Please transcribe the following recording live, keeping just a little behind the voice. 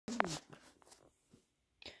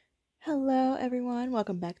Hello everyone,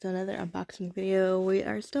 welcome back to another unboxing video. We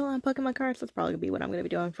are still on Pokemon cards. That's probably going to be what I'm going to be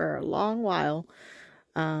doing for a long while.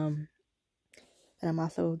 And I'm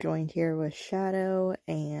also joined here with Shadow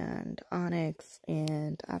and Onyx,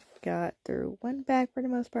 and I've got through one bag for the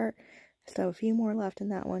most part. So a few more left in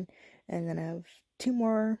that one, and then I have two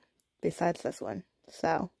more besides this one.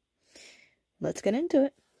 So let's get into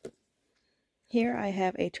it. Here I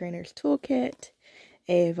have a trainer's toolkit,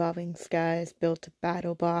 a Evolving Skies built to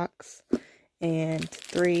battle box, and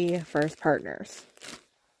 3 first partners.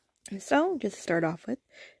 So, just to start off with,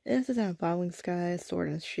 this is an Evolving Skies Sword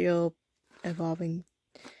and Shield Evolving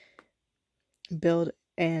Build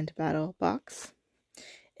and Battle box.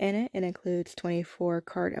 In it, it includes 24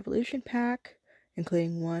 card evolution pack,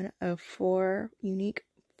 including one of 4 unique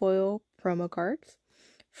foil promo cards,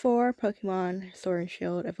 4 Pokemon Sword and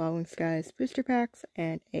Shield Evolving Skies booster packs,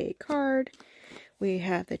 and a card. We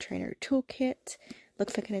have the trainer toolkit.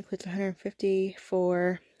 Looks like it includes 150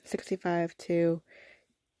 for 65 to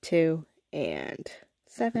 2 and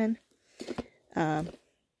 7. I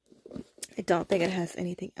don't think it has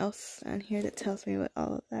anything else on here that tells me what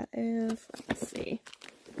all of that is. Let's see.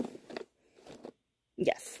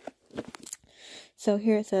 Yes. So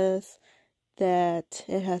here it says that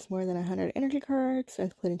it has more than 100 energy cards,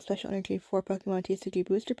 including special energy, 4 Pokemon TCG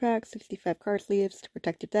booster packs, 65 card sleeves to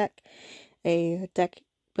protect your deck, a deck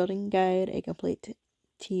building guide, a complete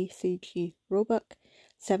TCG rulebook,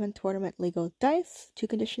 7 tournament legal dice, 2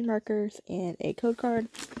 condition markers, and a code card.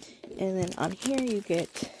 And then on here you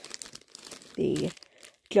get the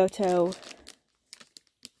Johto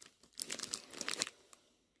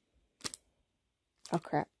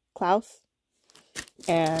Klaus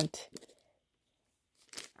and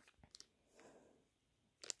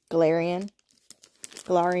Galarian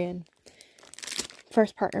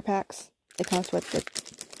first partner packs. It comes with the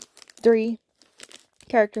 3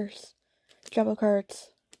 characters, jumbo cards.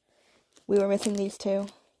 We were missing these 2,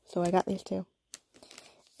 so I got these 2.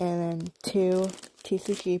 And then 2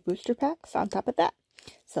 TCG booster packs on top of that.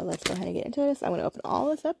 So let's go ahead and get into this. I'm going to open all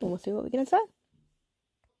this up and we'll see what we get inside.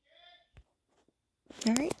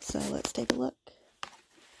 Alright, so let's take a look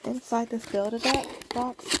inside this Build-A-Deck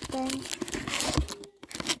box thing.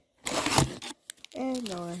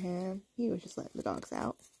 Ignore him. He was just letting the dogs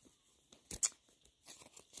out.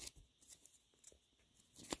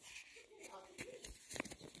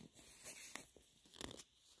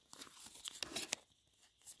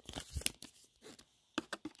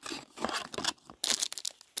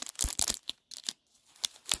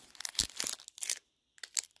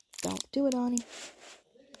 Don't do it, Ani.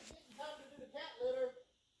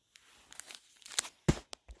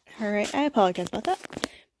 Alright, I apologize about that.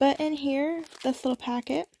 But in here, this little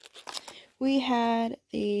packet, we had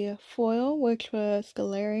the foil, which was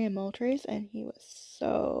Galarian Moltres, and he was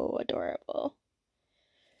so adorable.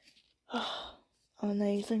 Oh,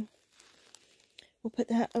 amazing. We'll put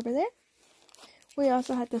that over there. We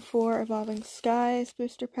also had the 4 Evolving Skies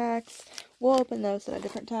booster packs. We'll open those at a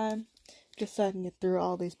different time, just so I can get through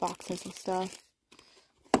all these boxes and stuff.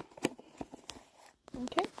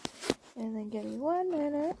 Okay, and then give me 1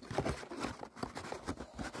 minute.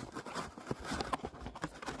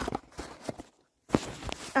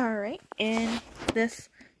 Alright, in this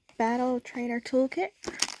Battle Trainer Toolkit,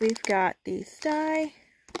 we've got these die,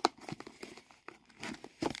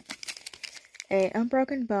 a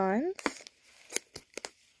Unbroken Bonds,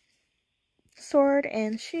 Sword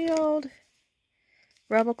and Shield,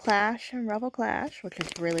 Rebel Clash and Rebel Clash, which is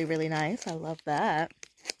really, really nice. I love that.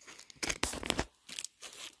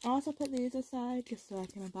 I'll also put these aside just so I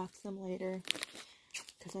can unbox them later,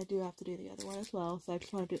 because I do have to do the other one as well. So I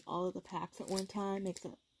just want to do all of the packs at one time. Makes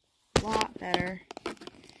it a lot better.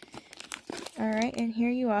 Alright, and here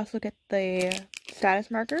you also get the status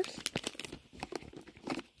markers,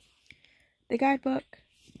 the guidebook.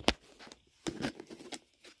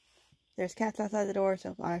 There's cats outside the door,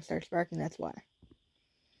 so if Onyx starts barking, that's why.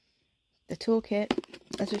 The toolkit.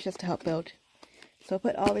 This is just to help build. So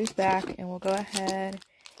put all these back, and we'll go ahead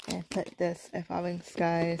and put this Evolving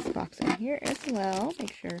Skies box in here as well.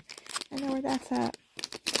 Make sure I know where that's at.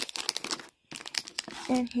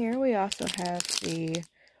 And here we also have the,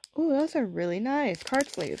 ooh, those are really nice card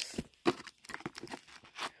sleeves.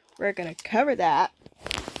 We're going to cover that.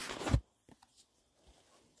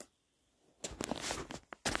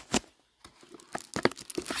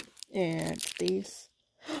 And these,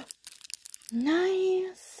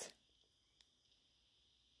 nice.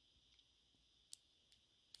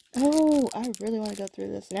 Oh, I really want to go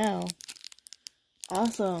through this now.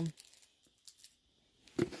 Awesome.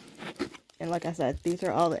 And like I said, these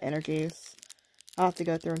are all the energies. I'll have to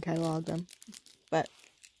go through and catalog them. But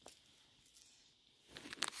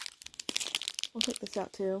We'll take this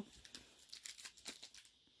out too.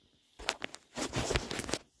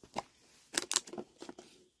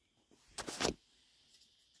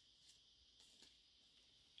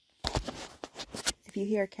 If you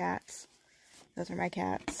hear cats, those are my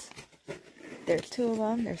cats. There's two of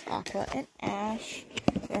them. There's Aqua and Ash.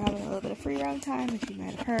 They're having a little bit of free roam time, as you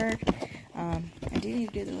might have heard. I do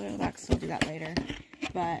need to do the little box, so I'll do that later.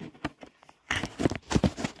 But,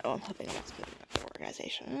 oh, I'm hoping that's good for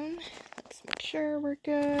organization. Let's make sure we're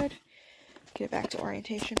good. Get it back to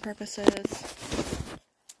orientation purposes.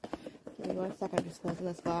 Give me 1 second, I'm just closing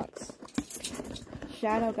this box.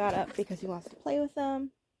 Shadow got up because he wants to play with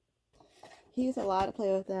them. He's allowed to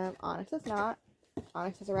play with them. Onyx is not.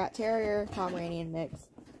 Onyx is a rat terrier, Pomeranian mix.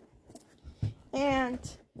 And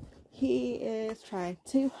he is trying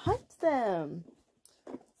to hunt them.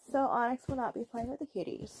 So Onyx will not be playing with the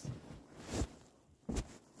kitties.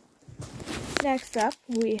 Next up,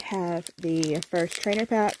 we have the first trainer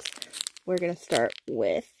packs. We're going to start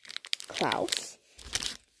with Klaus.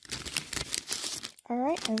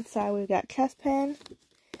 Alright, inside we've got Chesspen,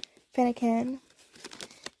 Fennekin,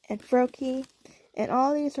 and Froakie. And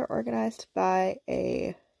all these are organized by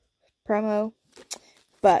a promo.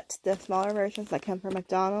 But the smaller versions that come from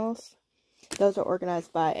McDonald's, those are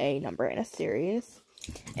organized by a number in a series.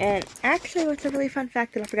 And actually, what's a really fun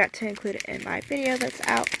fact that I forgot to include in my video that's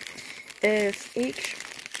out is each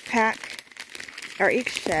pack, or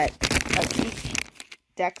each set of each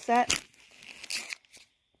deck set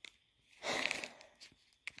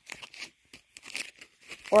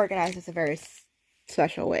organizes a very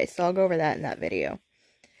special way. So I'll go over that in that video.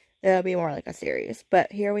 It'll be more like a series.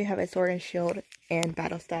 But here we have a Sword and Shield and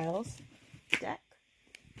Battle Styles deck.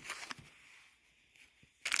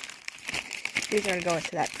 These are going to go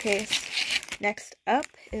into that case. Next up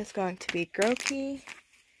is going to be Groki,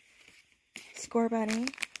 Score Bunny,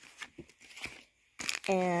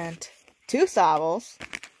 and 2 Sobbles.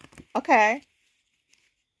 Okay.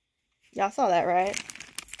 Y'all saw that, right?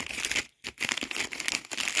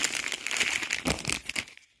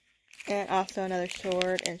 And also another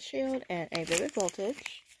Sword and Shield and a Vivid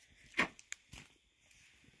Voltage.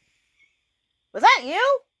 Was that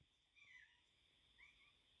you?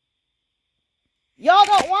 Y'all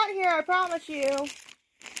don't want here, I promise you.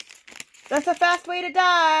 That's a fast way to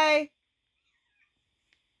die.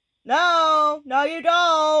 No, no you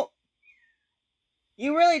don't.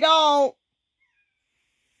 You really don't.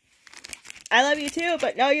 I love you too,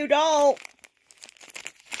 but no you don't.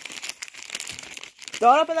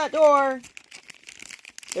 Don't open that door.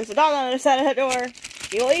 There's a dog on the other side of that door.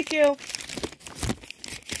 He will eat you.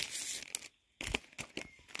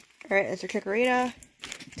 Alright, there's your Chikorita,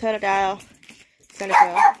 Totodile,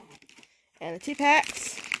 Cyndaquil, and the 2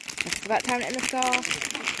 packs. It's about time to end this all.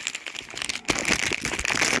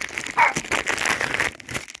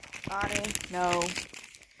 Bonnie, no.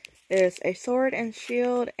 There's a Sword and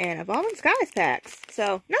Shield and Evolving Skies packs.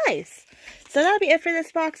 So, nice! So that'll be it for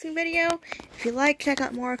this boxing video. If you like, check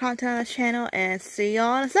out more content on this channel, and see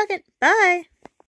y'all in a second. Bye!